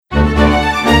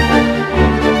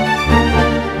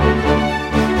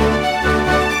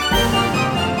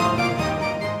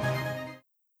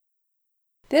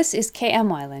This is KM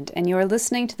Wyland, and you are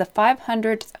listening to the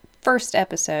 501st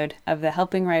episode of the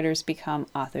Helping Writers Become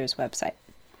Authors website.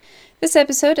 This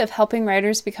episode of Helping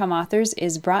Writers Become Authors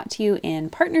is brought to you in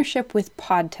partnership with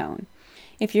Podtone.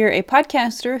 If you're a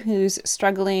podcaster who's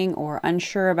struggling or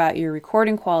unsure about your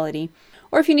recording quality,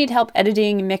 or if you need help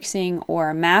editing, mixing,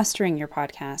 or mastering your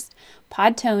podcast,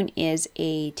 Podtone is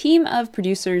a team of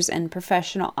producers and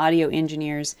professional audio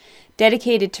engineers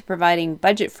dedicated to providing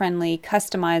budget-friendly,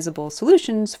 customizable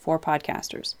solutions for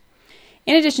podcasters.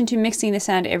 In addition to mixing the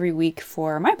sound every week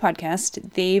for my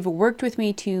podcast, they've worked with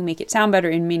me to make it sound better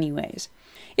in many ways.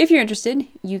 If you're interested,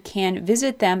 you can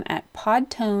visit them at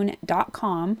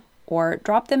podtone.com or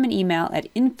drop them an email at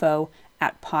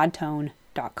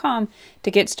info@podtone.com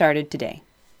to get started today.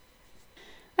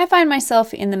 I find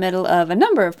myself in the middle of a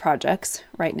number of projects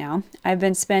right now. I've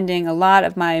been spending a lot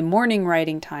of my morning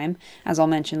writing time, as I'll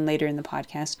mention later in the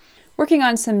podcast, working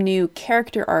on some new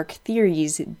character arc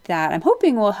theories that I'm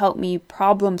hoping will help me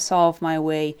problem solve my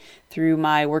way through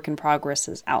my work in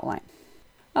progress's outline.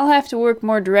 I'll have to work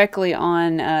more directly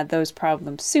on those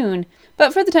problems soon,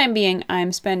 but for the time being,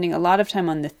 I'm spending a lot of time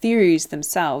on the theories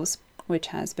themselves, which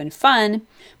has been fun,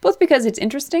 both because it's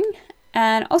interesting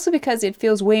and also because it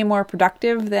feels way more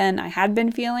productive than I had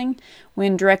been feeling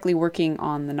when directly working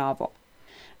on the novel.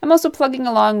 I'm also plugging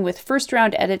along with first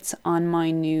round edits on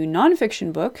my new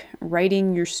nonfiction book,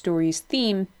 Writing Your Story's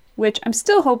Theme, which I'm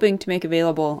still hoping to make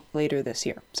available later this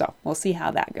year. So we'll see how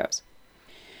that goes.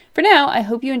 For now, I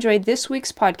hope you enjoyed this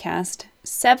week's podcast,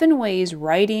 7 Ways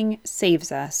Writing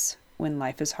Saves Us When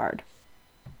Life is Hard.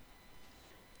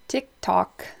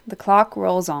 Tick-tock, the clock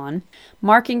rolls on,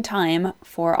 marking time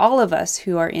for all of us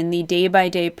who are in the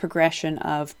day-by-day progression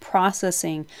of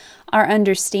processing our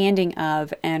understanding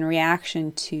of and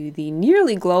reaction to the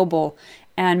nearly global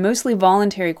and mostly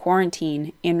voluntary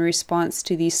quarantine in response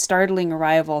to the startling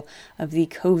arrival of the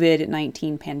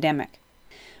COVID-19 pandemic.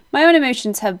 My own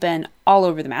emotions have been all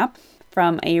over the map,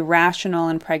 from a rational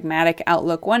and pragmatic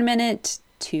outlook one minute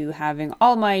to having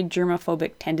all my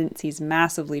germophobic tendencies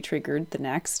massively triggered the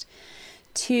next,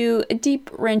 to a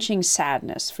deep, wrenching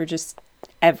sadness for just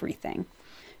everything,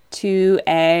 to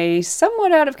a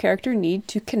somewhat out of character need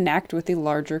to connect with a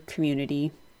larger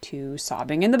community, to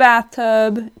sobbing in the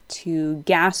bathtub, to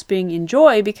gasping in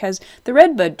joy because the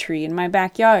redbud tree in my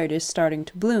backyard is starting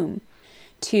to bloom,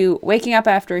 to waking up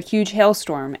after a huge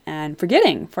hailstorm and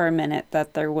forgetting for a minute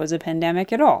that there was a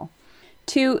pandemic at all,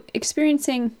 to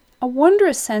experiencing a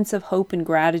wondrous sense of hope and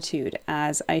gratitude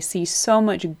as I see so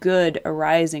much good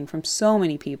arising from so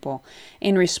many people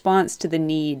in response to the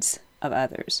needs of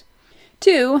others.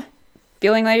 2,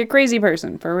 feeling like a crazy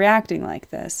person for reacting like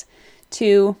this.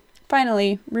 2,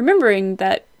 finally, remembering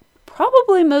that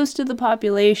probably most of the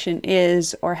population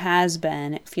is or has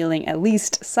been feeling at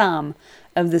least some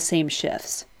of the same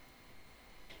shifts.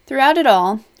 Throughout it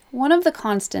all, one of the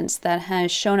constants that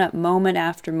has shown up moment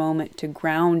after moment to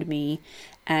ground me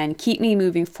and keep me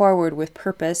moving forward with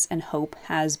purpose and hope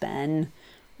has been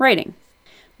writing.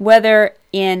 Whether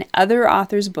in other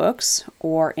authors' books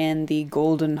or in the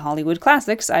golden Hollywood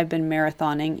classics I've been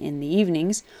marathoning in the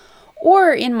evenings,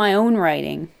 or in my own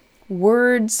writing,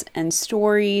 words and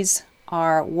stories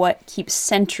are what keeps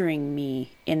centering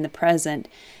me in the present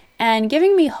and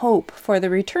giving me hope for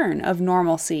the return of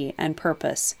normalcy and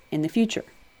purpose in the future.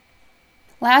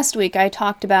 Last week, I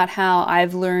talked about how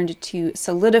I've learned to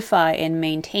solidify and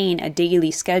maintain a daily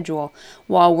schedule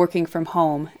while working from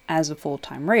home as a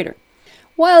full-time writer.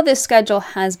 While this schedule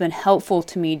has been helpful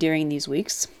to me during these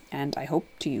weeks, and I hope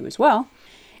to you as well,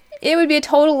 it would be a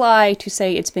total lie to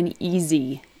say it's been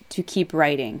easy to keep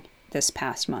writing this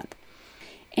past month.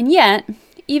 And yet,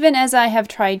 even as I have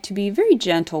tried to be very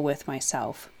gentle with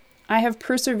myself, I have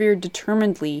persevered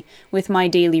determinedly with my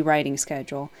daily writing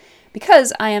schedule,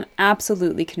 because I am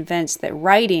absolutely convinced that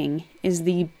writing is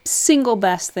the single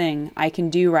best thing I can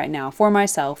do right now for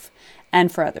myself and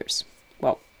for others.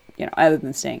 Well, other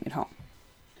than staying at home.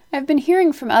 I've been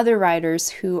hearing from other writers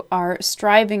who are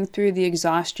striving through the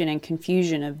exhaustion and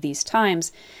confusion of these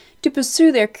times to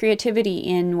pursue their creativity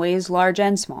in ways large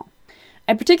and small.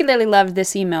 I particularly loved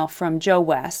this email from Joe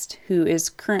West, who is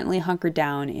currently hunkered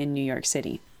down in New York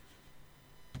City.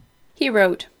 He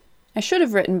wrote, "I should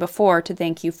have written before to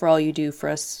thank you for all you do for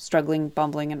us struggling,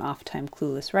 bumbling, and oft-time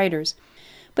clueless writers.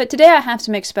 But today I have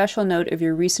to make special note of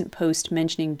your recent post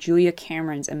mentioning Julia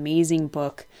Cameron's amazing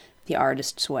book, The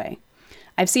Artist's Way.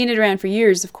 I've seen it around for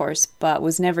years, of course, but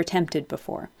was never tempted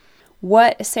before.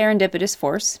 What serendipitous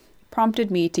force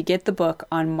prompted me to get the book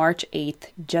on March 8th,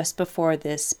 just before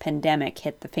this pandemic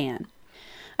hit the fan.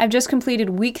 I've just completed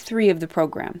week 3 of the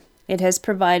program. It has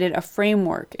provided a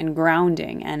framework and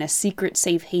grounding and a secret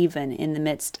safe haven in the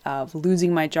midst of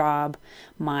losing my job,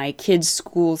 my kids'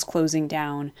 schools closing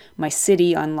down, my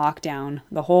city on lockdown,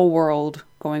 the whole world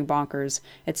going bonkers,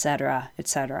 etc.,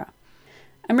 etc.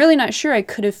 I'm really not sure I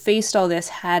could have faced all this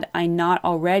had I not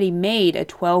already made a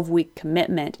 12-week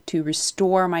commitment to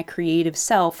restore my creative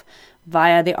self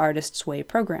via the Artist's Way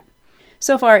program.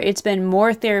 So far, it's been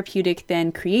more therapeutic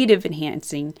than creative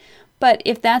enhancing, but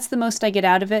if that's the most I get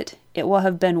out of it, it will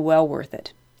have been well worth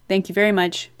it. Thank you very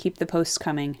much. Keep the posts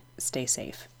coming. Stay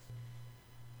safe.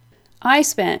 I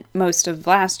spent most of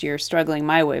last year struggling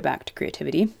my way back to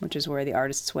creativity, which is where the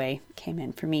Artist's Way came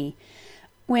in for me,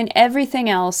 when everything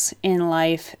else in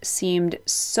life seemed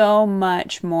so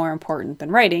much more important than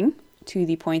writing, to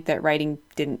the point that writing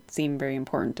didn't seem very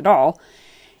important at all.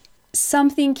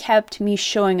 Something kept me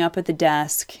showing up at the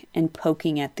desk and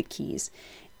poking at the keys.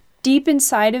 Deep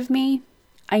inside of me,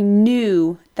 I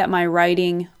knew that my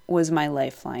writing was my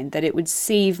lifeline, that it would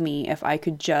save me if I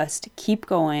could just keep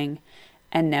going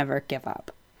and never give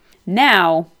up.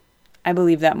 Now, I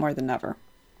believe that more than ever.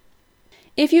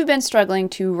 If you've been struggling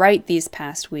to write these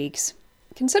past weeks,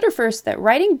 consider first that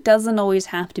writing doesn't always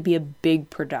have to be a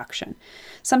big production.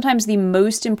 Sometimes the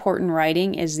most important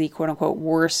writing is the quote-unquote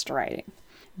worst writing,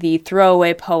 the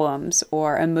throwaway poems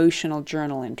or emotional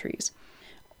journal entries.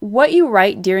 What you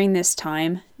write during this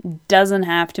time doesn't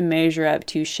have to measure up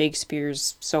to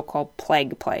Shakespeare's so-called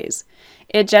plague plays.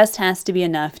 It just has to be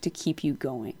enough to keep you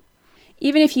going.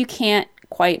 Even if you can't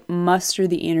quite muster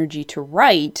the energy to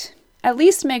write, at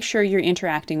least make sure you're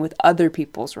interacting with other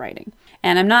people's writing.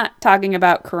 And I'm not talking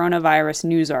about coronavirus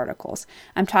news articles.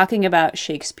 I'm talking about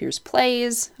Shakespeare's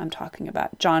plays. I'm talking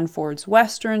about John Ford's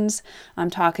westerns. I'm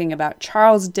talking about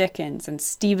Charles Dickens and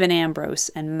Stephen Ambrose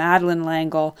and Madeleine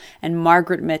L'Engle and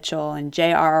Margaret Mitchell and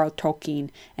J.R.R.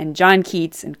 Tolkien and John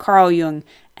Keats and Carl Jung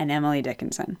and Emily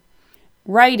Dickinson.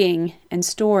 Writing and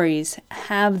stories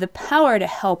have the power to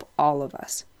help all of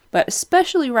us, but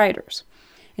especially writers.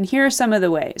 And here are some of the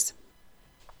ways.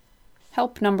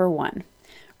 Help number 1.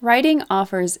 Writing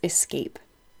offers escape.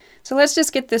 So let's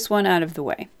just get this one out of the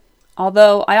way.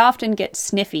 Although I often get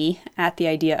sniffy at the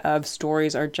idea of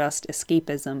stories are just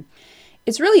escapism,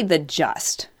 it's really the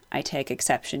just I take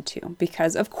exception to,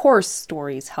 because of course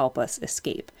stories help us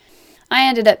escape. I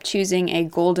ended up choosing a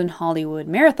Golden Hollywood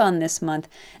Marathon this month,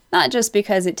 not just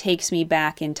because it takes me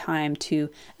back in time to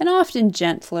an often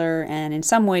gentler and in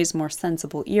some ways more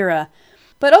sensible era,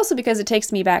 but also because it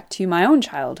takes me back to my own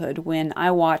childhood when I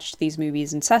watched these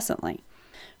movies incessantly.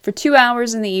 For 2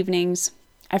 hours in the evenings,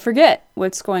 I forget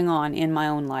what's going on in my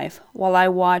own life while I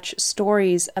watch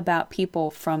stories about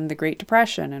people from the Great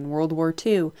Depression and World War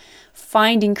II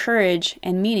finding courage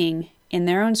and meaning in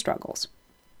their own struggles.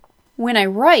 When I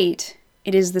write,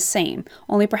 it is the same,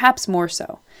 only perhaps more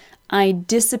so. I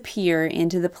disappear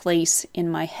into the place in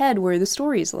my head where the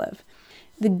stories live.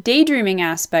 The daydreaming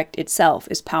aspect itself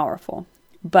is powerful.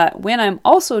 But when I'm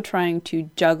also trying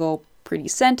to juggle pretty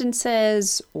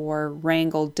sentences or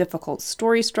wrangle difficult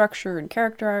story structure and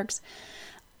character arcs,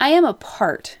 I am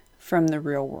apart from the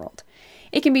real world.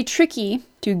 It can be tricky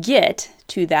to get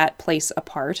to that place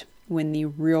apart when the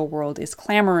real world is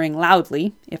clamoring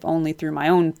loudly, if only through my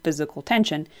own physical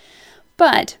tension.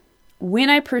 But when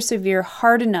I persevere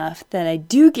hard enough that I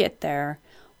do get there,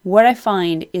 what I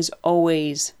find is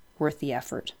always worth the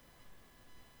effort.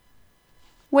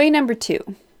 Way number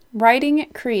 2, writing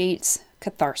creates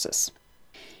catharsis.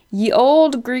 Ye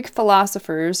old Greek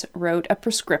philosophers wrote a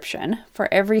prescription for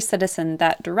every citizen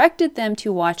that directed them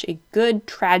to watch a good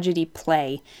tragedy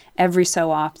play every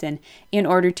so often in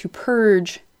order to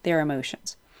purge their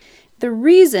emotions. The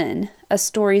reason a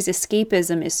story's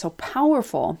escapism is so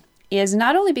powerful is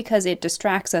not only because it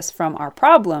distracts us from our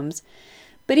problems,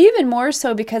 but even more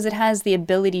so because it has the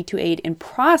ability to aid in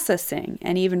processing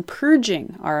and even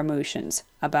purging our emotions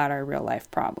about our real-life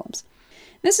problems.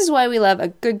 This is why we love a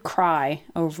good cry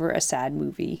over a sad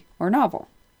movie or novel.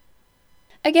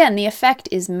 Again, the effect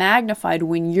is magnified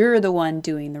when you're the one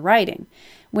doing the writing,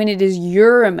 when it is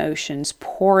your emotions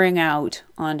pouring out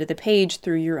onto the page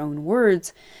through your own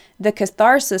words. The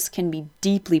catharsis can be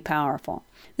deeply powerful.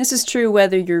 This is true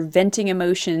whether you're venting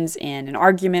emotions in an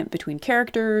argument between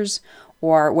characters,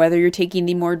 or whether you're taking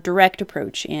the more direct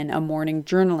approach in a morning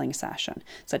journaling session,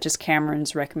 such as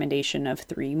Cameron's recommendation of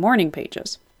 3 morning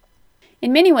pages.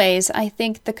 In many ways, I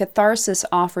think the catharsis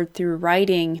offered through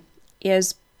writing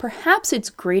is perhaps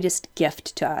its greatest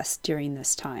gift to us during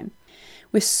this time.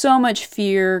 With so much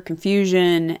fear,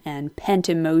 confusion, and pent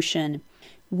emotion,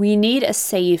 we need a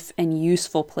safe and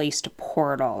useful place to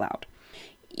pour it all out.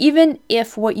 Even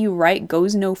if what you write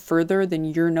goes no further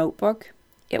than your notebook,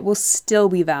 it will still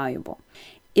be valuable.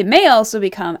 It may also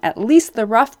become at least the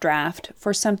rough draft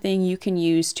for something you can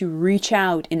use to reach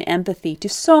out in empathy to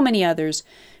so many others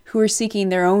who are seeking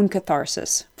their own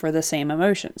catharsis for the same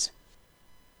emotions.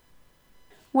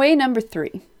 Way number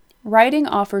 3, writing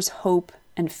offers hope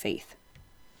and faith.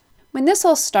 When this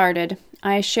all started,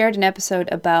 I shared an episode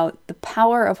about the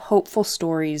power of hopeful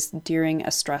stories during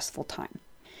a stressful time.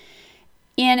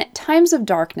 In times of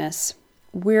darkness,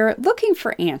 we're looking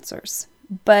for answers,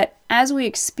 but as we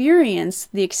experience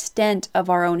the extent of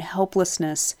our own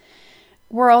helplessness,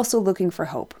 we're also looking for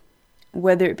hope,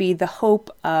 whether it be the hope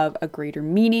of a greater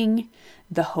meaning,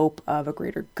 the hope of a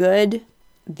greater good,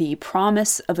 the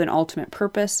promise of an ultimate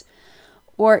purpose,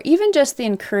 or even just the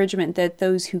encouragement that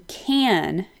those who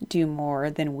can do more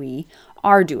than we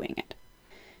are doing it.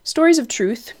 Stories of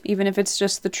truth, even if it's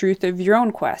just the truth of your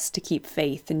own quest to keep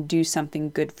faith and do something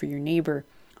good for your neighbor,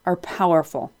 are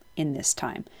powerful in this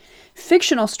time.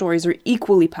 Fictional stories are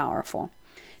equally powerful.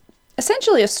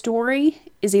 Essentially, a story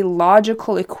is a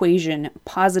logical equation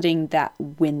positing that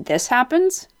when this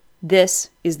happens, this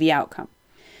is the outcome.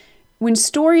 When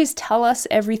stories tell us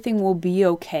everything will be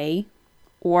okay,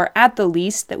 or at the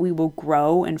least that we will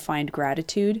grow and find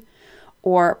gratitude,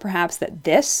 or perhaps that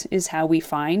this is how we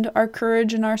find our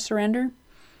courage and our surrender,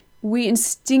 we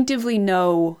instinctively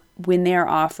know when they are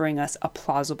offering us a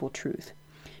plausible truth.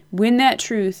 When that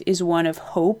truth is one of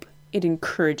hope, it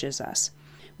encourages us.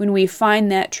 When we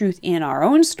find that truth in our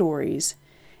own stories,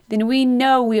 then we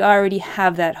know we already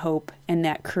have that hope and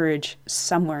that courage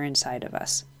somewhere inside of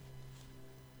us.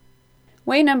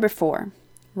 Way number 4,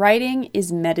 writing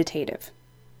is meditative.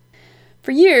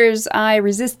 For years, I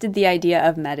resisted the idea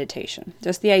of meditation.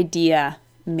 Just the idea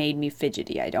made me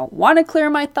fidgety. I don't want to clear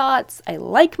my thoughts. I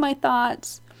like my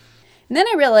thoughts. And then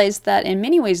I realized that in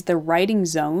many ways, the writing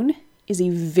zone is a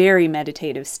very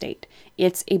meditative state.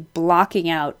 It's a blocking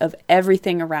out of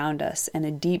everything around us and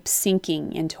a deep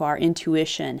sinking into our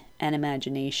intuition and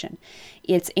imagination.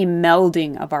 It's a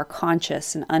melding of our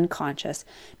conscious and unconscious,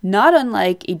 not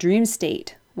unlike a dream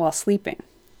state while sleeping.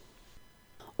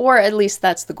 Or at least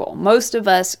that's the goal. Most of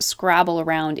us scrabble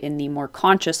around in the more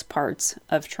conscious parts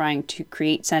of trying to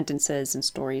create sentences and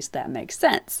stories that make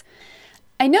sense.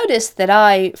 I noticed that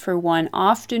I, for one,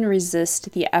 often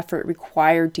resist the effort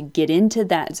required to get into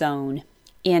that zone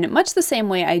in much the same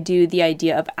way I do the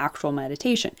idea of actual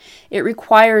meditation. It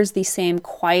requires the same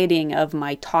quieting of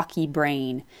my talky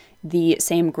brain, the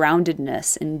same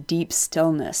groundedness and deep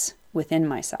stillness within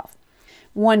myself.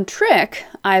 One trick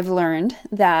I've learned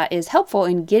that is helpful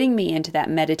in getting me into that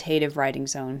meditative writing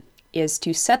zone is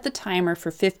to set the timer for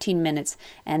 15 minutes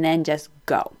and then just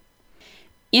go.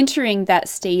 Entering that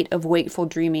state of wakeful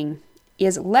dreaming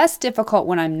is less difficult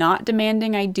when I'm not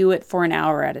demanding I do it for an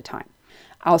hour at a time.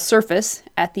 I'll surface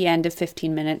at the end of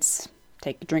 15 minutes,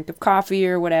 take a drink of coffee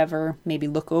or whatever, maybe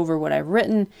look over what I've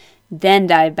written, then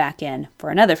dive back in for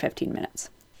another 15 minutes.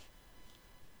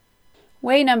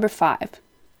 Way number 5.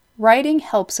 Writing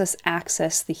helps us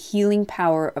access the healing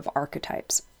power of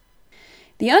archetypes.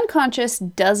 The unconscious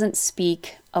doesn't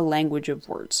speak a language of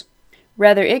words.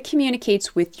 Rather, it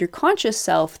communicates with your conscious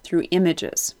self through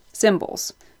images,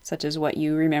 symbols, such as what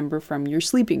you remember from your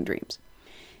sleeping dreams.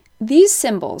 These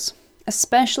symbols,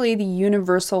 especially the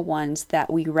universal ones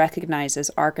that we recognize as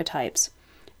archetypes,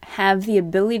 have the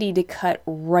ability to cut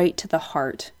right to the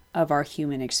heart of our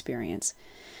human experience.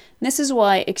 This is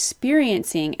why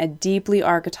experiencing a deeply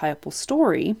archetypal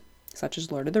story, such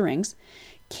as Lord of the Rings,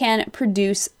 can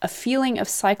produce a feeling of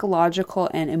psychological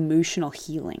and emotional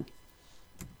healing.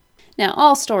 Now,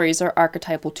 all stories are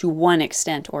archetypal to one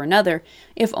extent or another,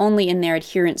 if only in their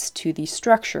adherence to the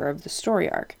structure of the story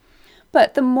arc.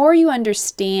 But the more you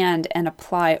understand and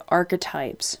apply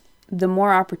archetypes, the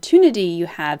more opportunity you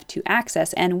have to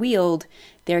access and wield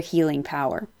their healing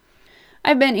power.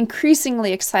 I've been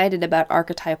increasingly excited about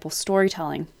archetypal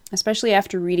storytelling, especially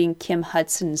after reading Kim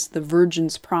Hudson's The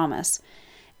Virgin's Promise,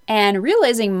 and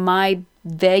realizing my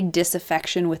vague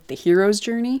disaffection with the hero's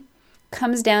journey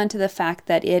comes down to the fact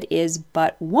that it is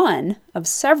but one of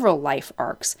several life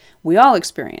arcs we all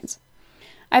experience.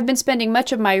 I've been spending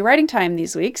much of my writing time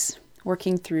these weeks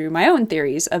working through my own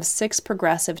theories of 6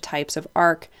 progressive types of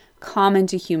arc common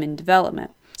to human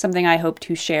development, something I hope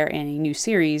to share in a new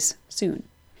series soon.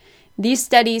 These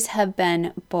studies have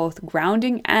been both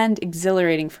grounding and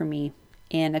exhilarating for me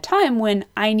in a time when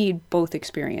I need both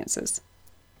experiences.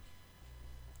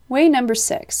 Way number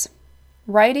 6.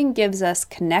 Writing gives us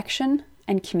connection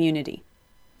and community.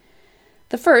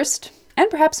 The first, and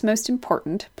perhaps most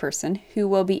important, person who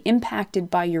will be impacted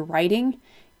by your writing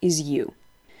is you.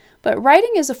 But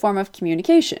writing is a form of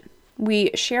communication.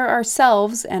 We share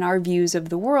ourselves and our views of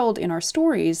the world in our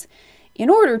stories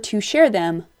in order to share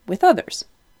them with others.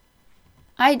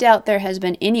 I doubt there has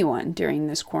been anyone during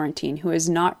this quarantine who has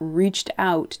not reached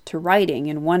out to writing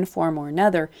in one form or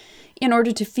another in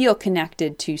order to feel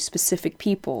connected to specific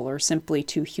people or simply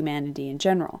to humanity in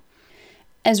general.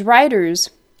 As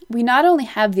writers, we not only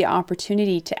have the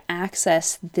opportunity to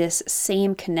access this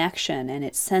same connection and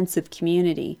its sense of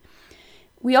community,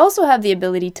 we also have the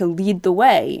ability to lead the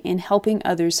way in helping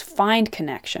others find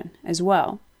connection as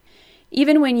well.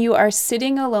 Even when you are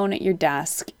sitting alone at your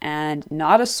desk and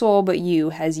not a soul but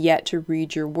you has yet to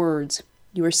read your words,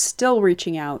 you are still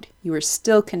reaching out, you are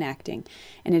still connecting,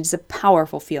 and it is a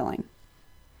powerful feeling.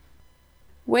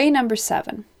 Way number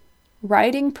 7.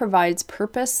 Writing provides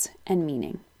purpose and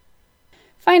meaning.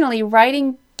 Finally,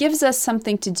 writing gives us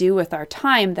something to do with our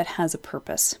time that has a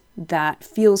purpose, that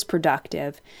feels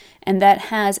productive, and that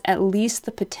has at least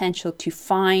the potential to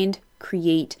find,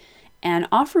 create, and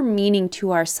offer meaning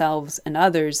to ourselves and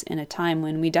others in a time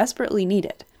when we desperately need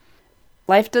it.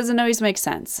 Life doesn't always make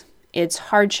sense. Its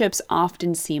hardships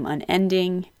often seem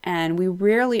unending, and we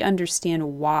rarely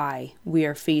understand why we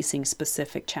are facing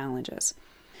specific challenges.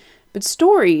 But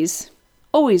stories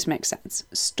always make sense.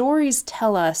 Stories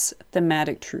tell us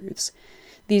thematic truths.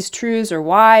 These truths are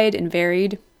wide and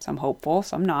varied, some hopeful,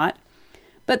 some not.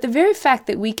 But the very fact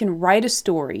that we can write a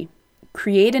story,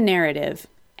 create a narrative,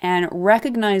 and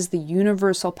recognize the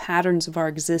universal patterns of our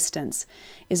existence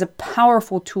is a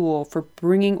powerful tool for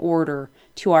bringing order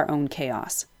to our own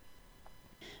chaos.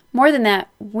 More than that,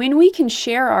 when we can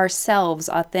share ourselves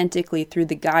authentically through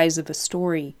the guise of a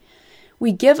story,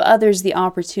 we give others the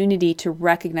opportunity to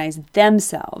recognize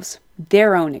themselves,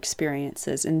 their own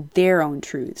experiences, and their own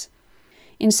truths.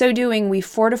 In so doing, we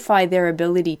fortify their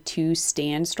ability to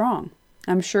stand strong.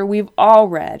 I'm sure we've all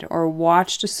read or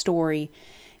watched a story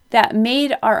that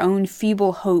made our own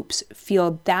feeble hopes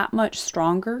feel that much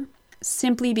stronger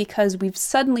simply because we've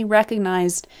suddenly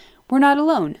recognized we're not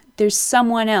alone. There's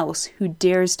someone else who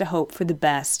dares to hope for the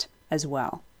best as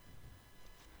well.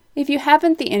 If you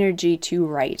haven't the energy to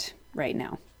write right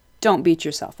now, don't beat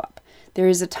yourself up. There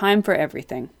is a time for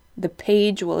everything. The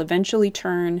page will eventually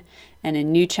turn and a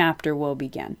new chapter will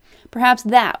begin. Perhaps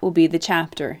that will be the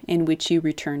chapter in which you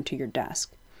return to your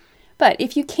desk. But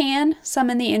if you can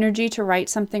summon the energy to write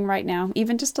something right now,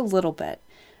 even just a little bit,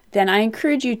 then I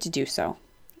encourage you to do so.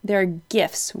 There are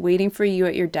gifts waiting for you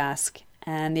at your desk,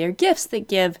 and they are gifts that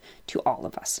give to all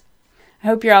of us. I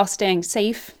hope you're all staying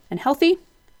safe and healthy,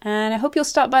 and I hope you'll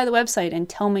stop by the website and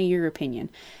tell me your opinion.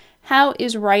 How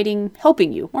is writing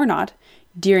helping you, or not,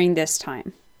 during this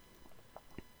time?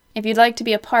 If you'd like to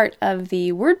be a part of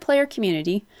the Word Player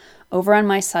community over on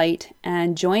my site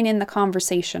and join in the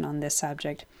conversation on this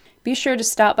subject, be sure to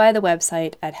stop by the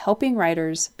website at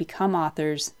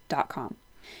helpingwritersbecomeauthors.com.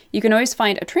 You can always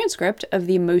find a transcript of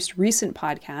the most recent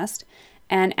podcast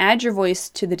and add your voice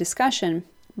to the discussion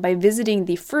by visiting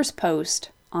the first post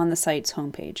on the site's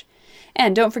homepage.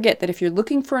 And don't forget that if you're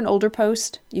looking for an older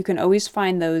post, you can always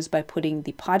find those by putting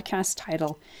the podcast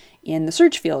title in the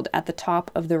search field at the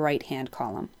top of the right-hand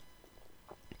column.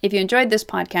 If you enjoyed this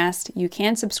podcast, you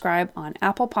can subscribe on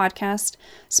Apple Podcast,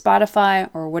 Spotify,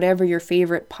 or whatever your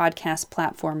favorite podcast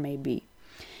platform may be.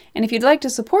 And if you'd like to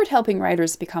support helping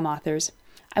writers become authors,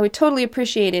 I would totally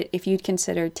appreciate it if you'd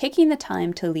consider taking the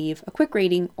time to leave a quick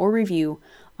rating or review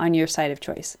on your site of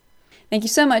choice. Thank you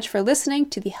so much for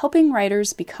listening to the Helping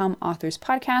Writers Become Authors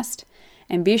podcast,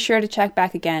 and be sure to check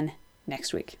back again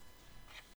next week.